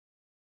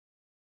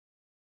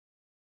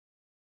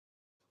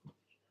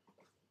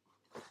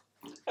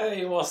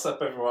Hey, what's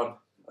up, everyone?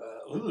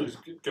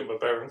 Good my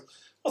parents.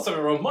 What's up,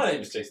 everyone? My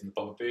name is Jason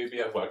the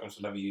Boobyer. Welcome to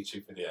another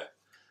YouTube video.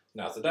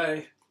 Now,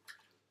 today,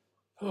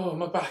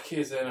 my back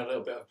is in a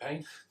little bit of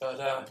pain,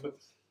 but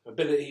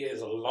mobility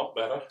is a lot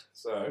better,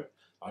 so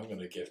I'm going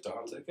to give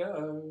dart a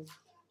go.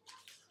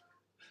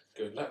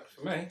 Good luck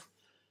for me.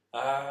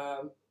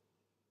 Sorry,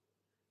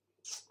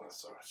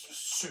 it's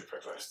just super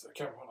close to the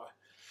camera,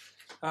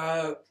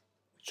 aren't I?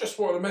 Just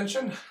wanted to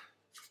mention,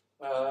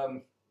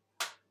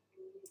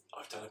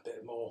 I've done a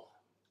bit more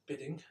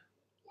bidding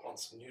on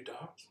some new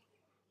darts.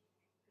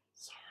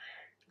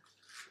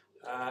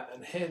 Sorry.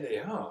 And here they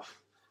are.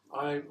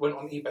 I went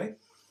on eBay,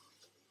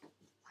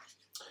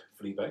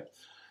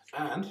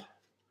 and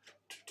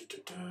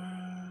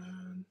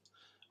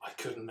I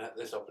couldn't let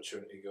this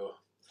opportunity go.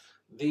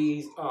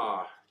 These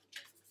are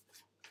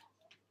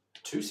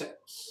 2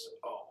 sets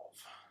of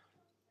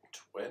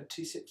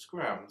 26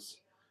 grams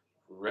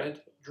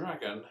Red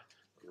Dragon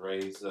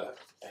razor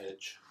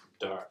edge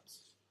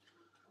darts.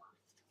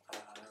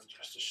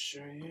 Just to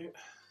show you,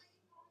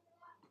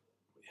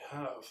 we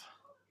have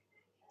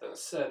the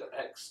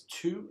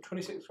ZX2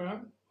 26 gram.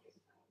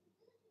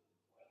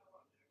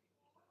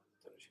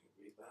 Don't know if you can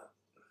read that.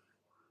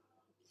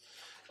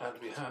 And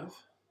we have,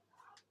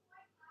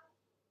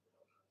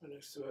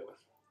 next to it,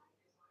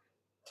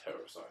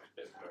 Terrorsize,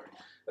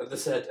 the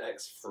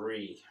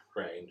ZX3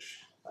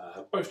 range.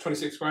 Both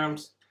 26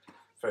 grams.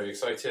 Very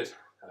excited.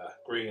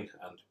 Green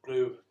and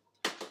blue.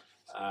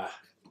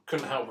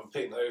 Couldn't help but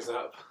pick those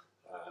up.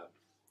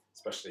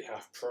 Especially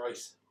half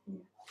price.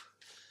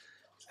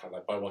 It's kind of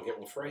like buy one get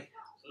one free.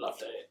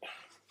 Loved it.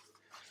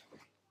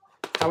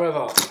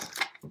 However,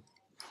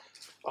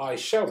 I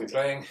shall be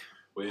playing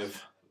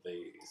with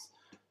these.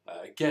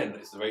 Again,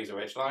 it's the Razor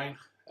Edge line.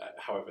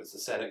 However, it's the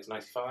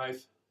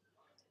ZX95.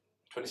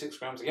 26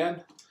 grams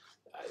again.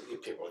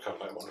 People are kind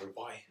of like wondering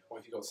why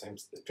have you got the same?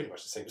 It's pretty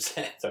much the same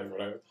set over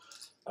and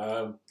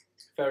over.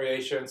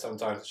 Variation.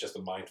 Sometimes it's just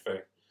a mind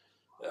thing.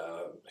 If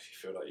you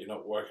feel like you're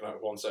not working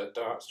out one set of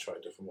darts, try a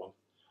different one.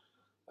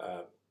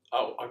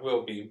 I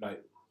will be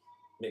like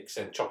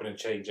mixing, chopping and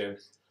changing,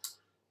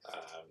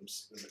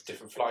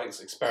 different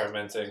flights,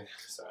 experimenting,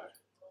 so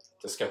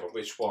discover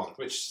which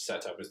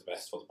setup is the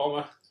best for the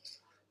bomber.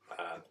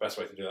 And the best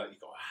way to do that,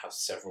 you've got to have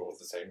several of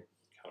the same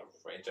kind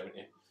of range, haven't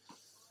you?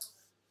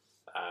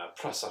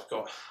 Plus I've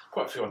got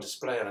quite a few on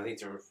display and I need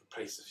to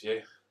replace a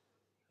few.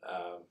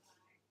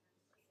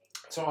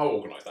 So I'll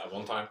organise that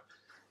one time.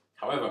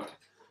 However,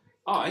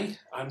 I'm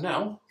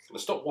now going to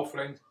stop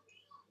waffling.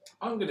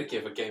 I'm going to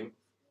give a game.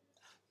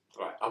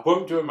 Right, I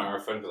won't do a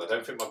marathon because I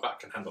don't think my back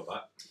can handle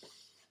that.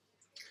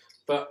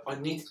 But I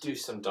need to do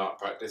some dart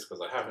practice because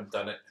I haven't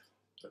done it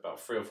in about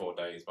 3 or 4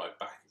 days. My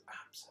back is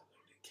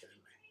absolutely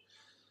killing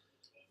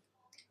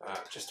me.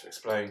 Just to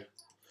explain,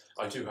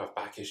 I do have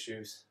back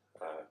issues.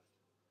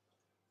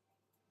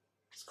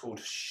 It's called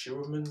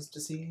Scheuermann's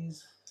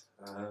disease.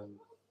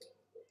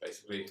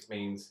 Basically, it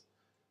means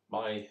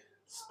my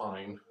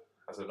spine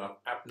has an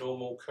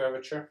abnormal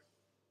curvature,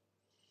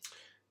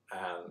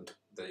 and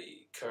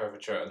the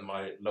curvature in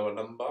my lower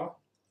lumbar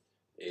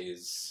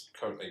is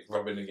currently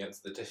rubbing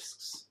against the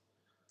discs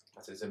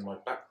that is in my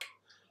back,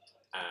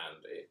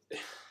 and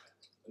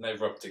they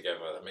rub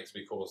together. That makes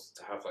me cause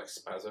to have like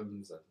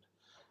spasms and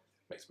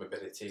makes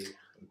mobility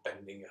and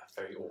bending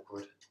very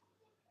awkward.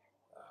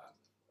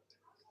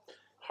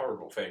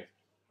 Horrible thing.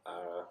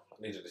 I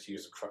needed to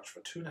use a crutch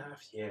for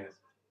 2.5 years.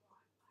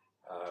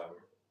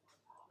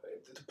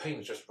 The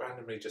pain just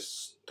randomly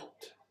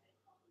stopped.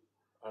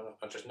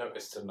 I just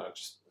noticed and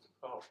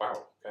oh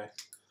wow, okay.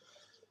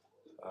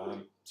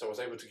 So I was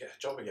able to get a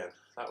job again.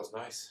 That was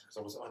nice, because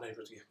I was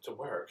unable to get to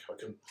work. I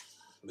couldn't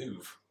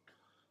move,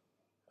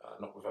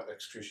 not without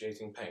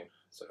excruciating pain.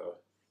 So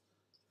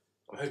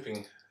I'm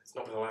hoping it's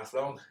not going to last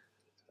long.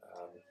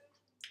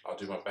 I'll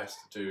do my best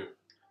to do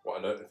what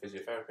I learned in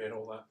physiotherapy and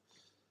all that.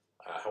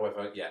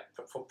 However, yeah,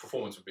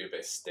 performance would be a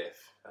bit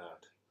stiff.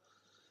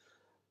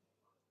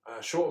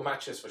 And shorter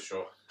matches for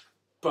sure,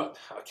 but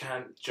I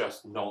can't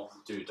just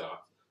not do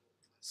dart.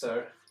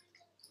 So,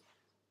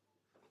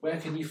 where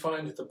can you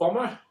find the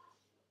bomber?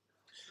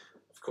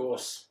 Of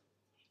course,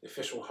 the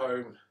official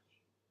home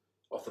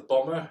of the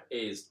bomber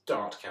is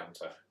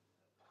DartCounter.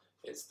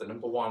 It's the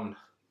number one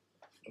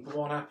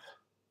app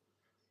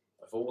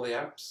of all the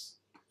apps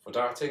for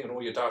darting and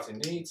all your darting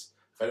needs,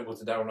 available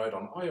to download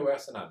on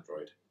iOS and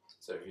Android.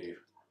 So if you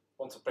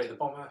want to play the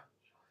bomber,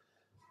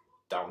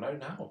 download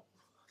now.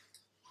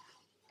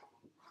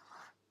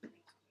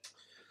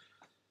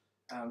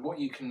 And what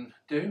you can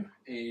do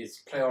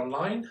is play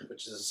online,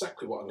 which is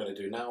exactly what I'm going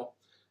to do now.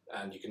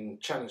 And you can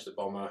challenge the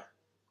bomber.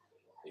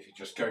 If you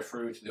just go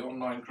through to the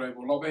online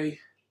global lobby,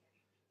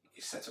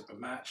 you set up a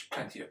match,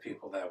 plenty of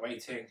people there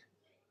waiting.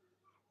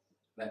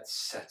 Let's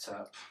set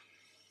up,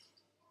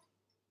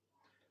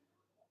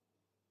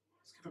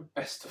 let's give a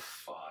best of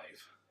 5.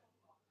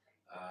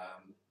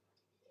 I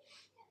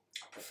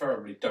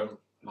preferably don't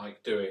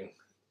like doing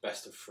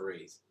best of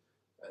 3s.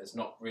 It's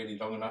not really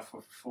long enough of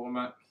a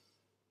format.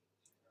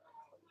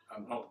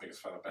 I'm not the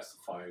biggest fan of best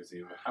of 5s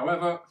either.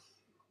 However,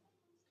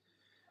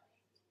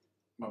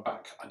 My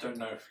back, I don't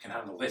know if I can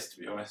handle this, to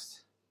be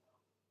honest.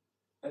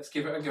 Let's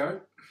give it a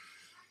go.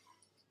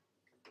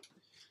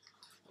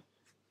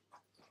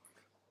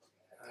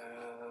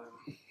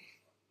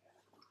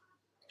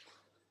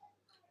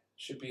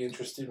 Should be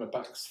interesting. My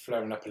back's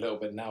flaring up a little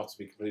bit now, to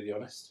be completely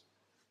honest.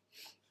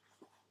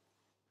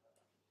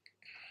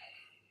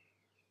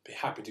 Be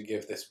happy to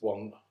give this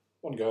one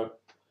go.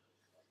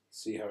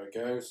 See how it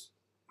goes.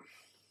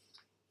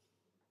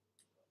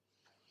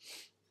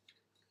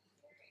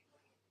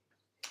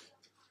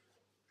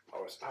 I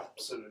was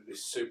absolutely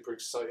super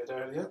excited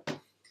earlier.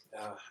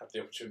 Had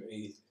the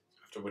opportunity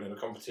after winning a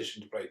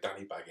competition to play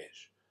Danny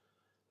Baggish.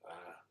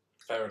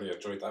 Thoroughly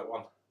enjoyed that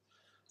one.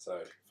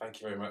 So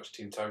thank you very much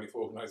Team Target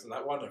for organising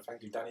that one, and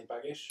thank you Danny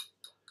Baggish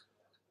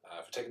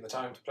for taking the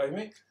time to play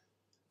me.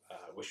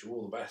 Wish you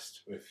all the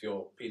best with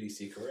your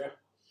PDC career.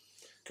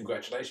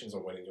 Congratulations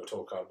on winning your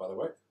tour card, by the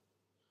way.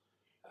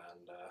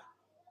 And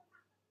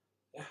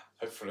yeah,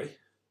 hopefully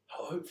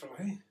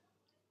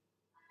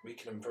we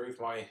can improve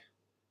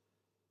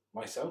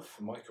myself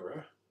and my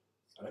career,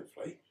 and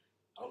hopefully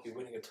I'll be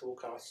winning a tour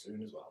card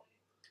soon as well.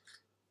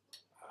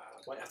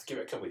 Might have to give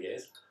it a couple of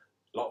years,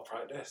 a lot of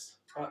practice,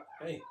 but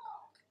hey,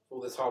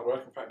 all this hard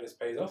work and practice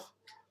pays off.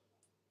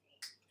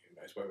 Who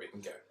knows where we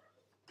can go?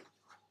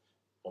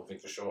 One thing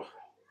for sure,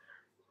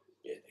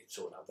 yeah, it needs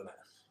sorting out, doesn't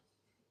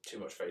it? Too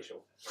much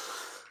facial.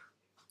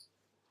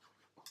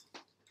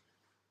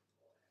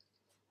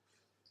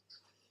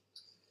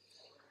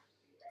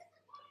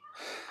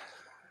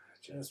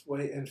 Just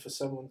waiting for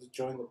someone to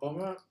join the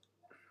bomber.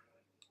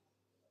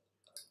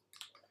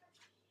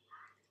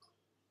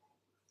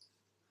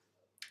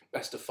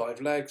 Best of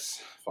 5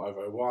 legs,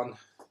 501.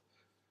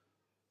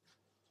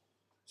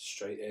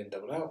 Straight in,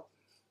 double out.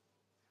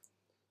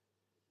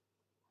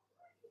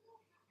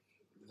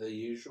 The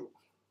usual.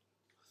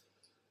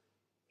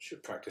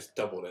 Should practice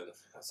double in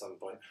at some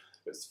point.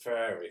 But it's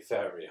very,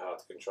 very hard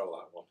to control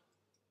that one.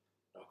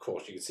 Of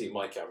course, you can see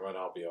my camera, and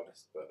I'll be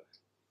honest, but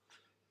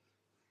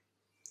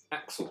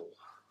Axel.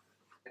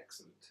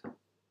 Excellent.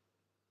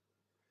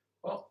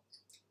 Well,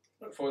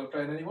 look forward to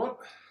playing anyone.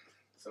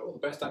 So all the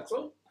best,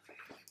 Axel.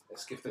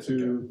 Let's give this a go.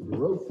 To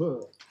throw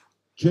first,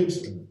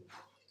 Jason.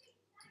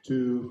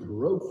 To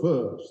throw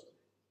first,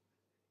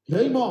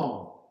 game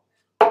on.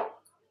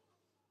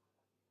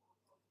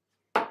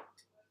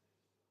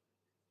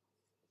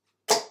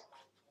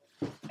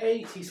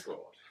 80 scored.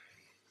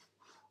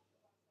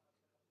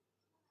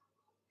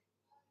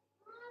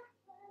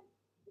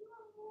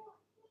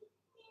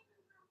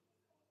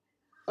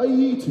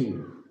 Haiti.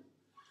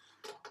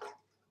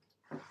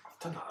 I've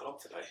done that a lot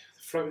today.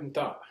 The floating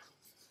dart.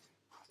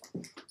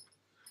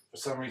 For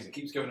some reason, it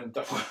keeps going in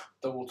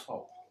double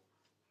top.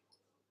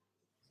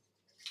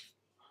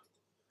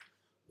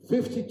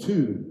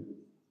 52.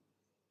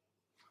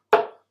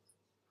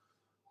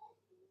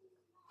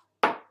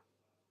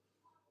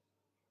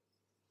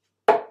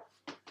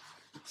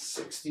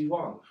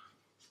 61.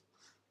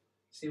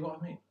 See what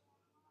I mean?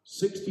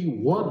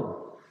 61.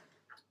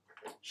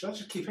 Should I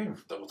just keep aiming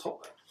for double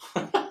top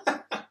then?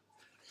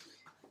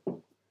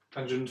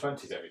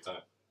 120s every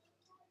time.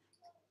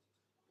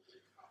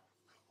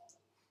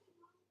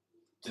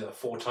 Do that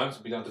 4 times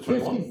and be down to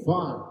 21.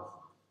 55.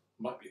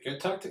 Might be a good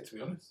tactic, to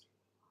be honest.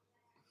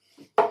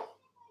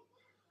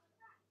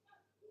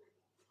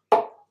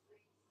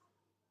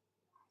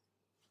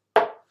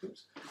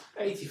 Oops.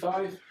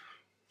 85.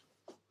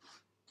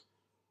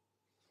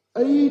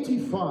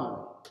 85.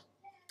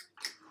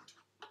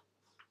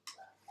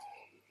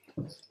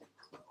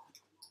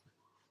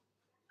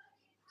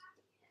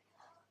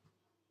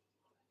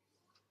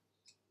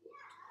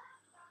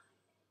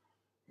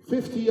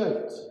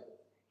 58.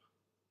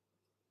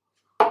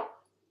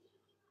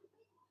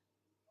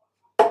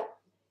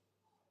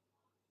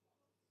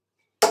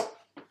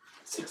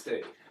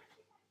 60.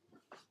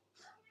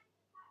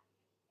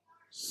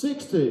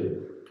 60.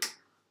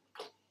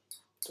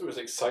 It's always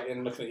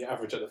exciting looking at the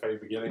average at the very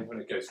beginning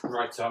when it goes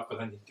right up and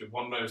then you do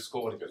one low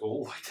score and it goes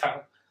all the way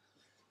down.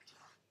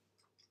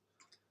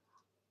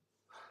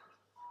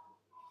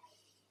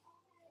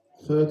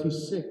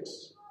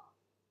 36.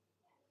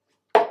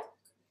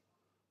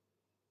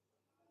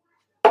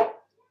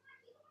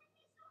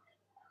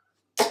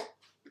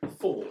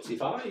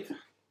 45.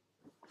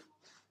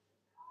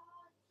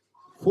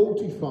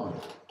 45.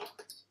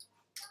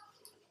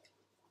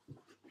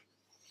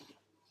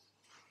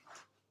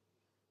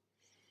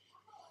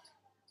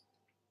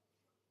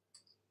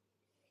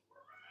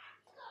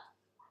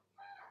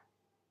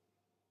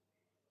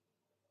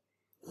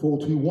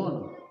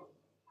 41.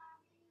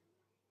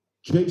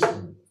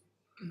 Jason,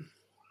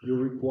 you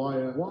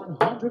require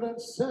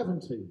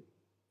 170.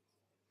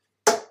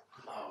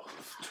 Oh,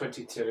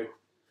 22.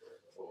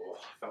 Oh, I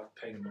felt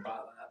pain in my back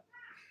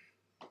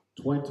there.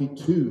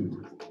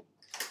 22.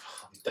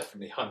 I'm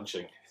definitely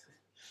hunching.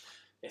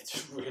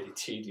 It's really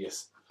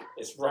tedious.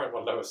 It's right on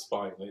my lower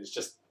spine.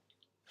 It's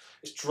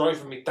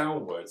driving me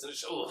downwards.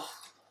 It's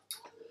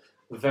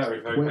very,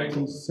 very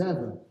painful.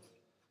 27.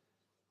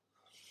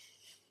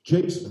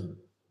 Jason,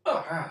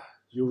 Oh,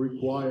 You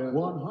require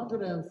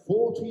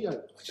 148.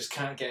 I just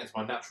can't get into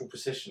my natural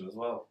position as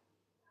well.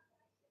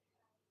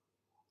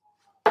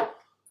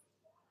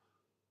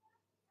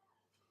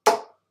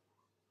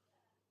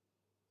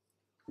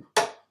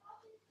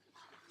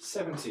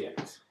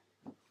 $78.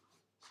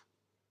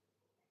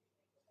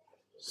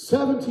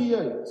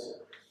 78.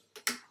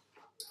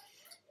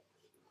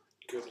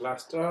 Good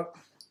last up.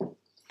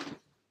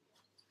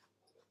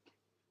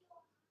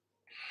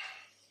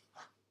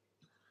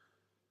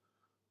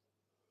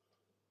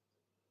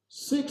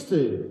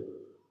 60.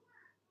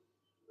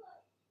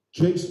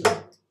 Jason,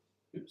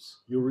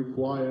 Oops. you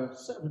require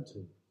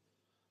 70.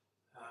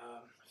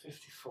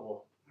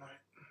 54. Right.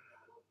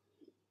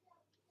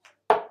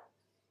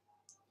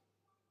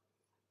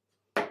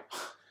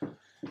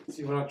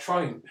 See, when I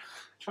try and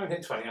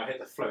hit 20, I hit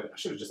the float. I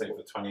should have just aimed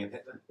for 20 and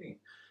hit the thing.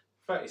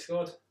 30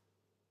 scored.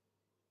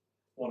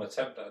 One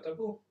attempt at a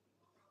double.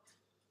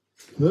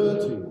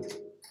 30.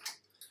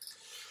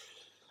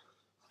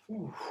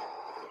 Ooh.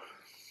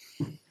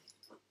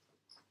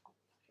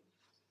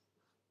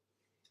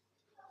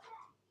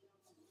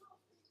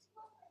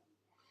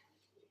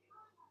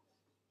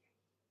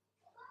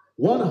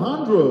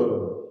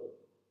 100.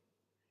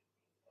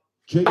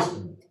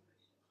 Jason,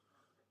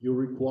 you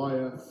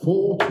require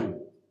 40.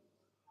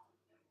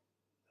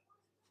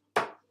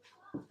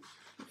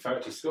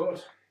 30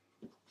 scored.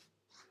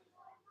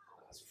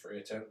 That's 3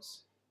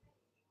 attempts.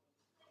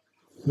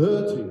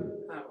 30.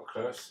 That were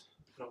close.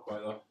 Not quite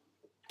though.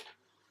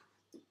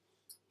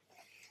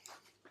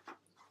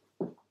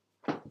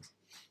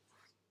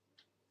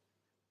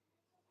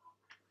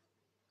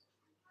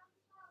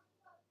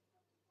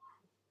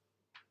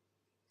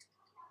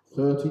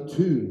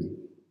 $32.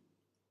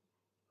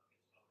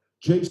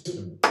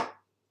 Jason.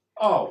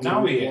 Oh,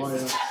 now he require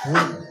is.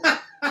 10.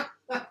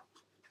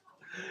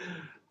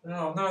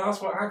 No,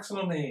 that's what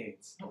Axel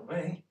needs, not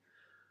me.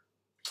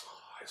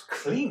 Oh, it's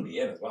cleanly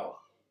in as well.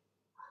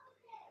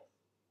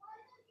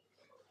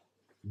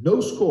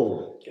 No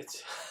score.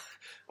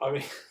 I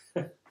mean,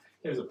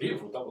 it was a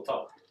beautiful double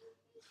top.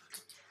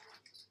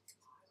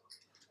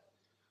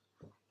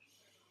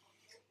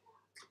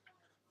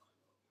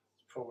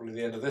 Probably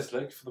the end of this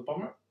leg for the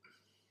bomber.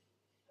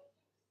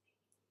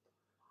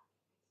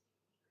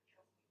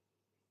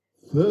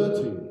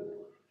 30.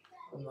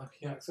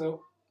 Unlucky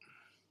Axel.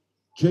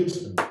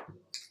 Jason,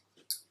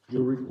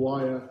 you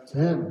require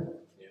 10.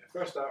 Yeah,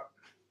 first out.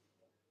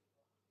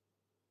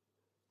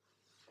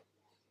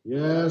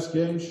 Yes,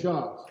 game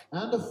shot.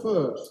 And the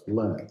first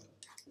leg.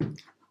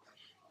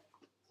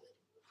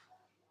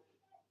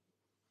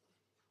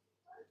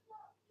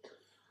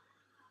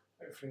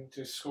 Hopefully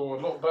to score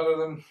a lot better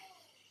than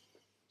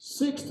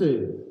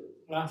 60.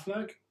 last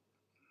leg.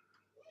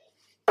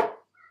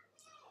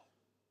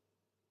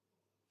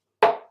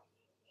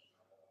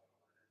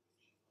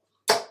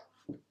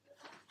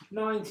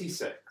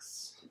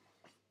 $96.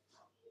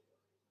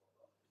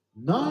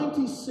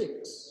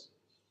 96.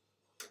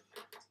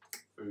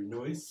 Very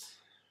nice.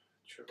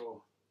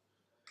 Triple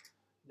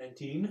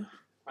 19.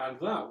 And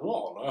that,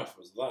 what on earth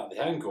was that? The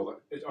angle,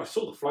 I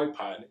saw the flight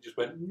pattern, it just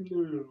went.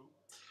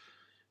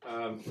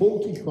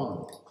 45.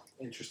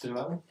 Interesting,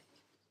 that one.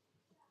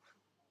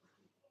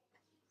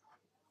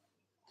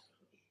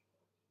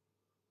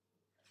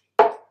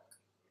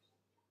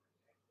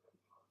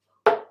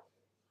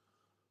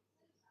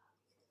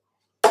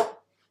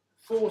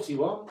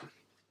 $41.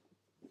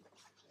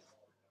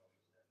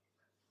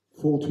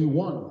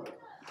 41.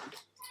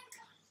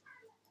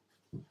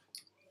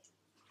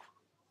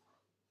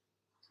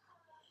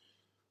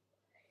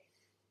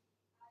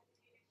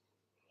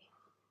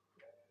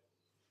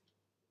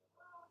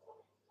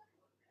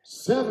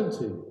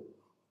 70.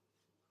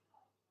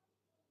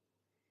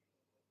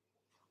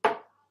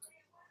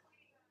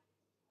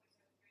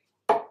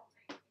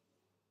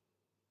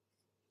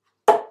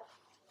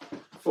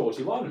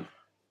 41.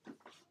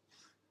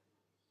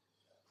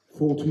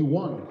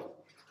 41.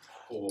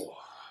 Oh,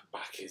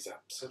 back is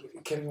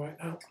absolutely killing right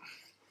now.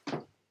 I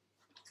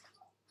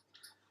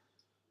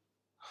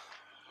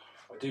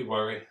do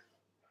worry.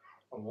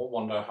 I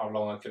wonder how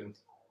long I can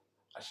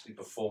actually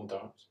perform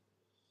darts.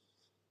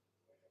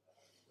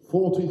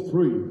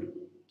 43.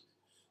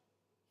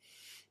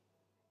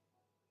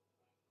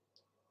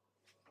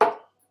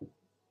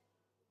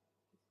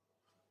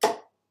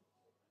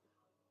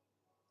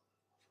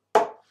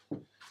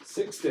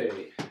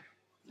 60.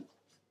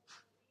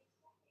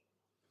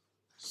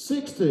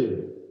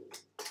 60.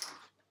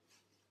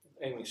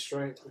 Aiming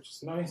straight, which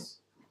is nice.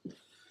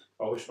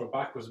 I wish my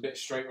back was a bit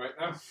straight right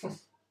now.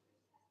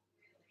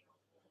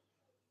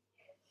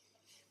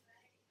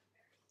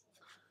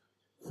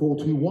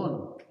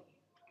 41.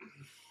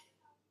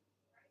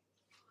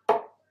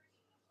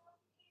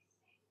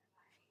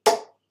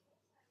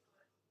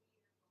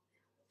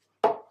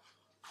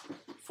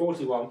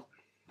 41.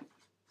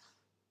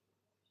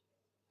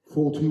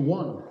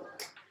 41.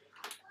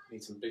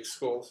 Need some big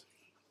scores.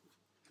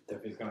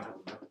 Definitely going to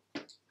happen now.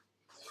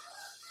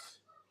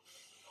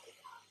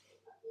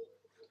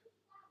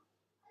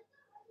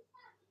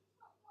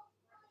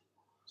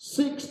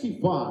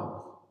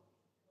 65.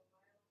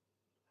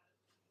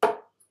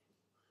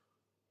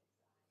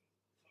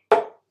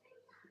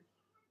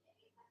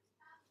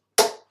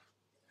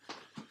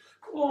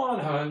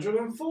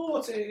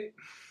 140.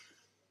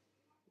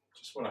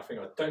 Just when I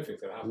don't think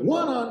that'll happen.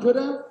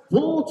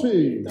 140.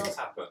 It does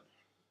happen.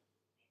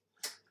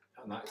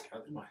 And that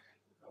can't be my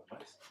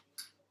place.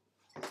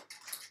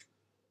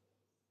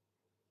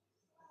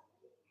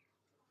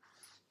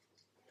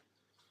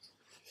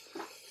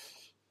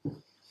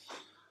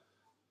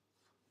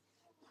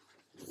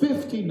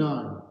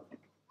 $59.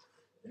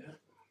 Yeah.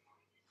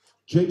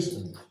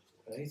 Jason.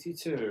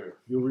 82.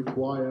 You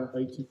require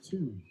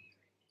 82.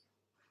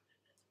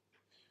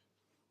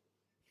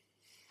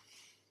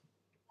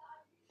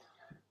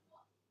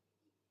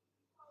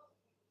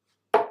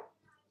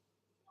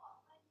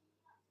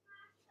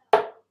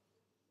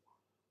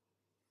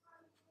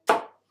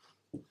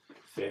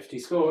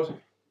 $50 scored.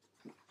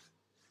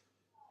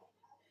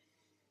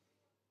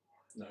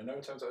 No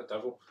attempts at a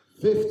double.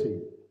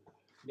 50.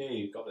 Yeah,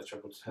 you got the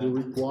triple 10. You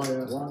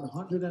require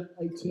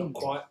 118. Not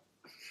quite.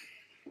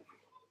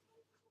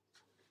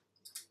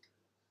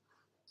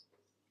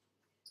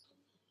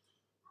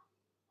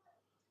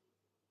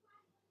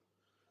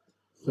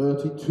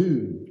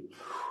 $32.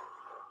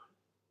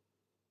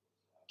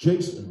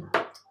 Jason.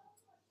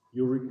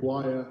 You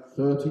require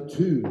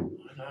 32.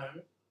 I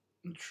know.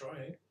 I'm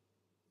trying.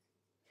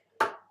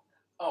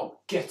 Oh,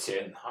 get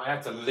in. I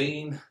had to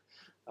lean.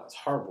 That's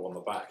horrible on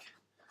the back.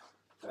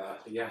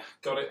 Yeah,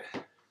 got it.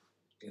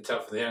 You can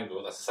tell from the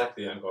angle, that's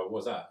exactly the angle I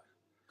was at.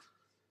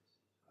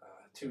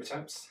 2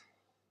 attempts.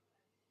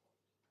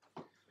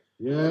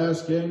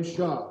 Yes, game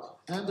shot.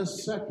 And a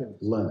second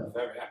left.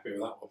 Very happy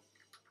with that one.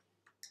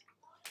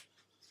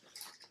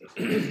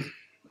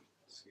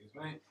 Excuse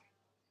me.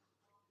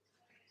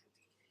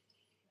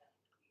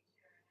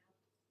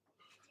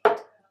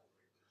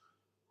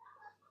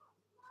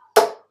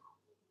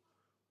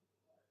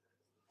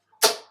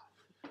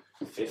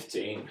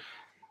 $15.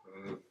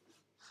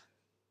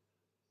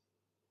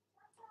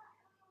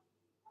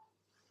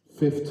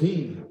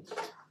 15.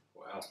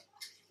 Wow.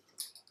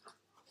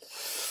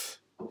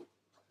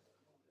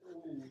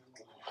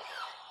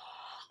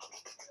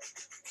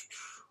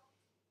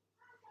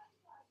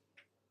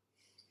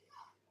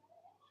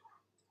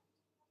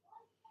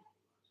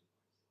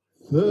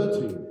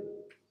 $30.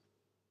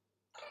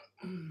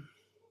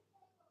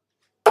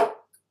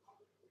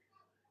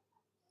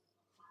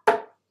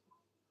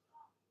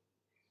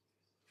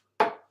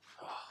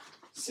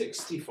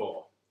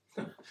 64.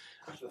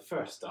 After the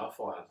first stuff,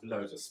 I had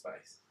loads of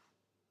space.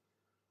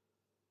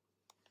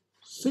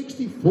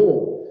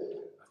 64.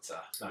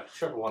 That's no,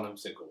 triple one and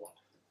single one.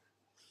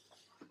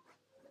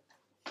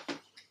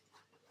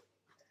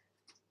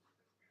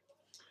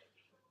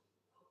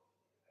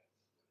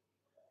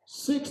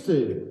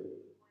 $60.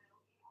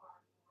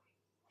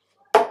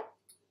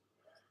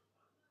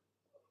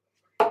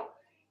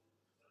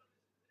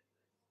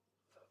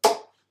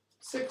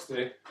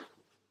 60.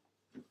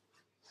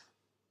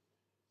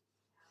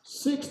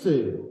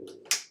 60.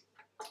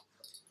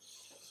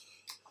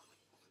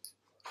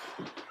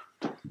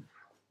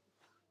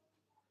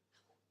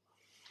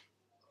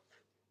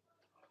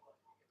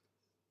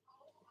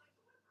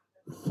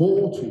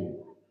 $40.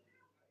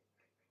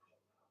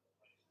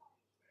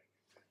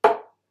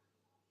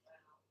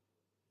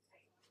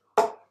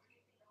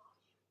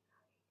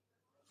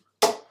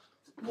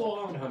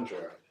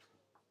 $100.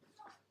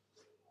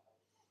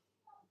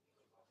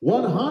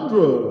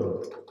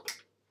 100.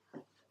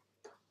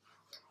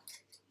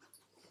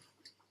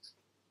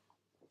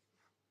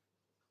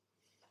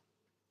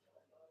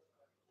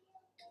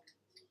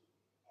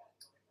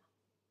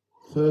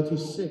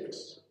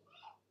 $36.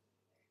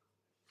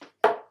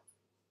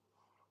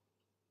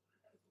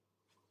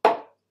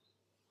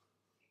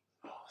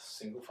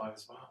 Single 5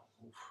 as well.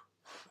 Oof.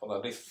 Well,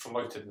 at least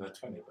floated in the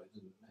 20, but it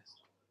didn't miss.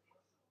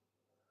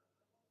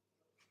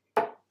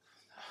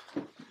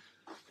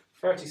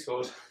 30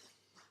 scored.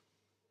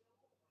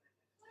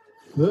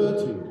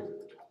 30.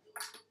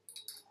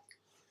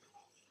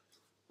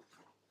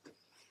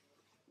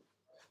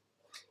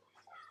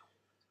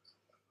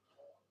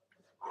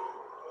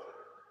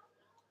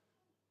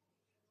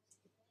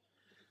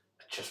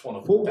 I just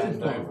want to 45.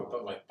 bend over,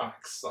 but my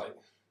back's like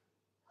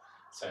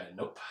saying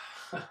nope.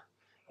 I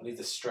need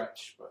to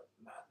stretch, but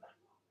man.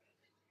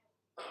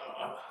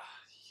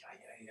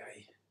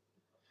 Yay.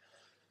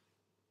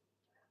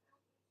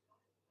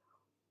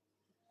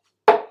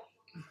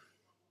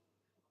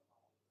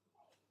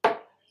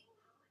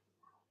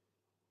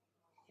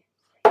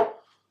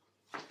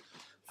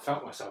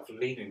 Felt myself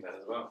leaning there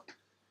as well.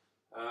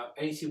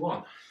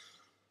 81.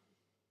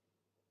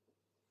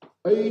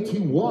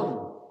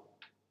 81.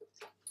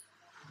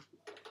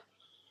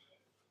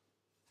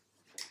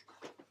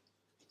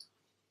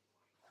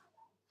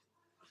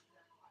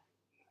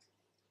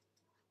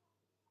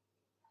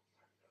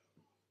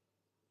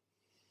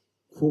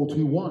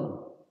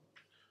 $41.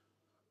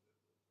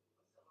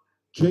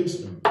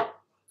 Jason,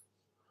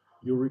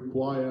 you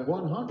require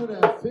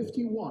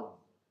 151.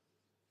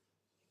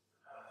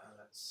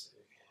 Let's see.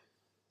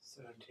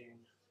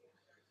 17.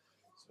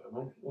 So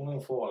one more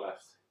 4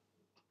 left.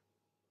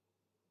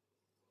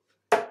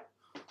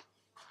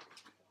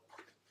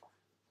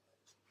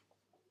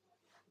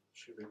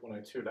 Should be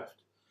 102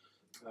 left.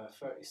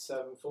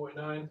 37,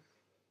 49.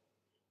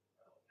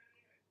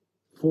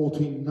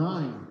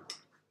 49.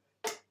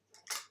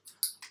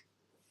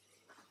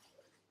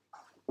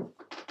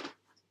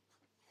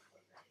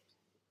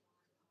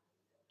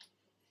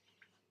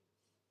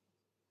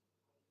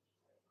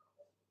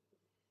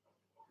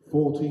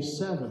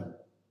 47.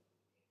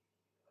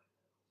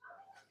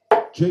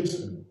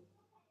 Jason,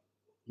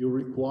 you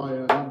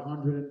require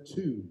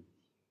 102.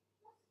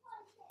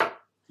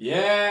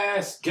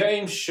 Yes,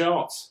 game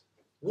shot.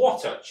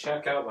 What a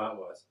checkout that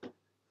was.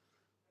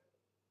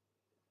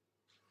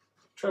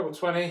 Treble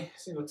 20,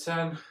 single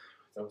 10,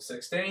 double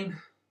 16.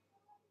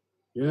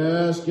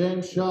 Yes,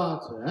 game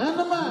shot. And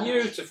the match.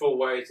 Beautiful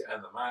way to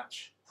end the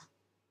match.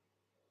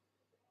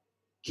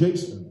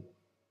 Jason.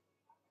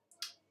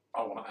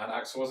 I want to add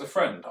Axel as a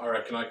friend. I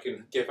reckon I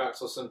can give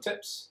Axel some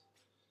tips.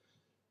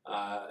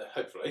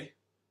 Hopefully.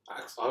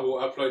 I will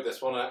upload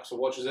this one and Axel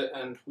watches it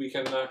and we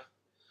can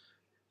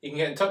he can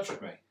get in touch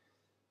with me.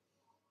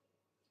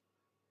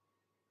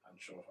 I'm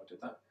sure if I did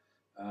that.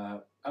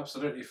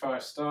 Absolutely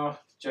 5-star,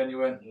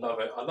 genuine, love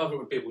it. I love it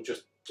when people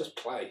just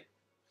play.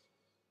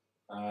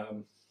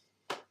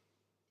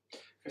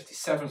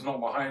 57 is not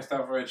my highest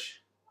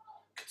average.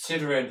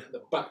 Considering the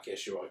back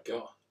issue I've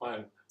got, I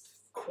am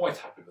quite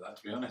happy with that,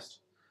 to be honest.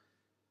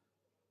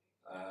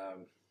 A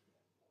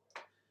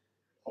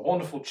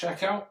wonderful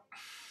checkout.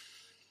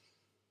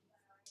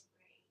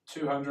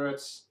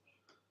 200s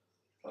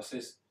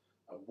pluses,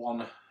 a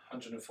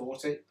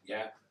 140.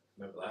 Yeah,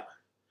 remember that.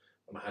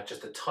 When I had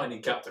just a tiny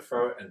gap to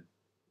throw it and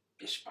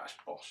bish bash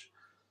bosh.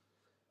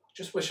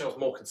 Just wish I was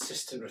more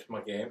consistent with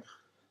my game.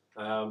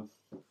 There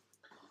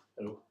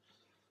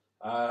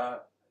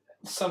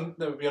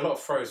would be a lot of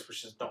throws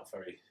which is not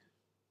very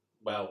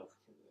well,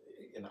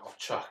 off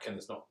chuck, and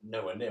it's not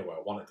nowhere near where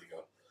I want it to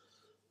go.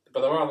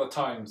 But there are other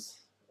times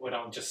when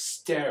I'm just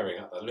staring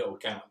at the little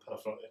gap, and I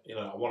thought,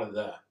 I want it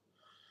there,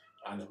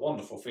 and it's a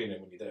wonderful feeling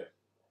when you do.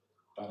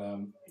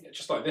 But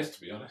just like this,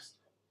 to be honest.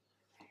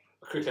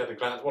 I quickly had a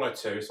glance,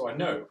 102, so I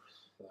know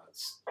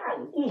that's.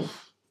 Oh,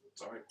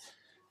 sorry.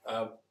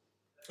 Oh,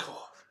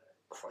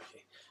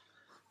 crikey.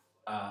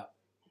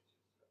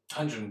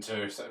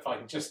 102. So if I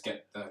can just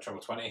get the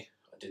treble 20,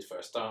 I did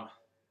first start.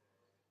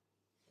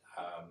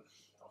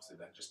 Obviously,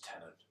 then just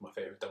 10 and my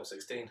favourite double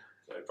 16.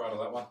 Very proud of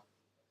that one.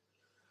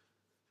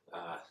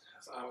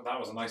 So that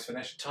was a nice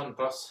finish. 10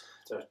 plus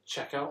to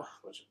check out,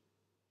 which is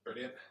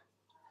brilliant.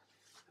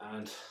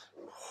 And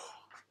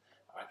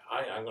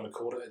I'm going to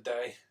call it a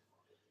day.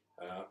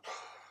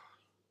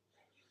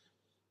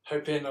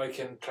 Hoping I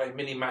can play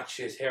mini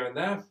matches here and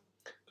there,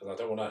 because I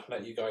don't want to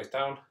let you guys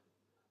down.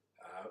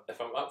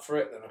 If I'm up for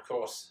it, then of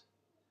course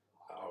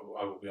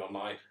I will be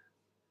online.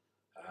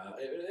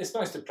 It's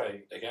nice to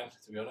play again,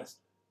 to be honest,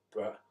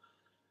 but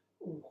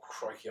ooh,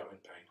 crikey, I'm in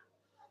pain.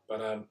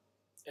 But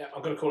yeah,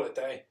 I'm going to call it a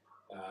day.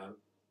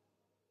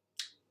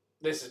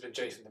 This has been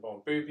Jason the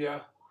Bomb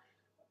Boobyer.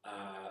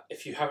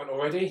 If you haven't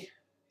already,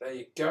 there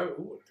you go.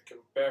 Ooh,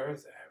 there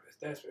it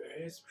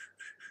is.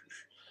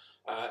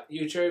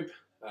 YouTube,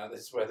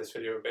 this is where this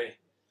video will be.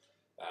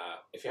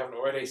 If you haven't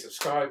already,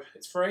 subscribe,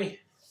 it's free.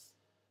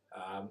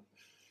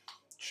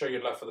 Show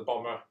your love for the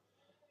bomber,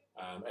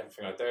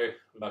 everything I do.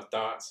 Love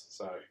darts,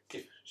 so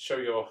show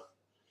your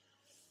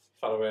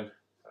following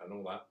and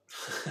all that.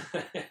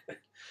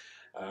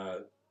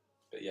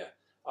 But yeah,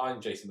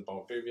 I'm Jason the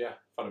Bomber Boobyer.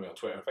 Follow me on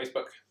Twitter and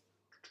Facebook.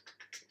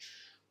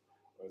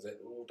 Where is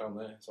it? All down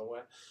there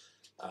somewhere.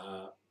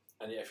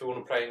 And yeah, if you want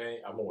to play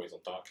me, I'm always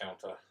on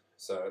DartCounter,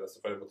 so that's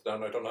available to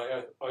download on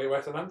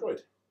iOS and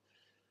Android.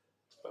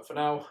 But for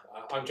now,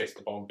 I'm Jason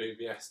the Bomber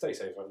Boobyer. Stay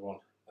safe, everyone.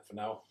 And for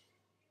now,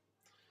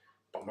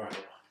 bomber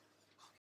out.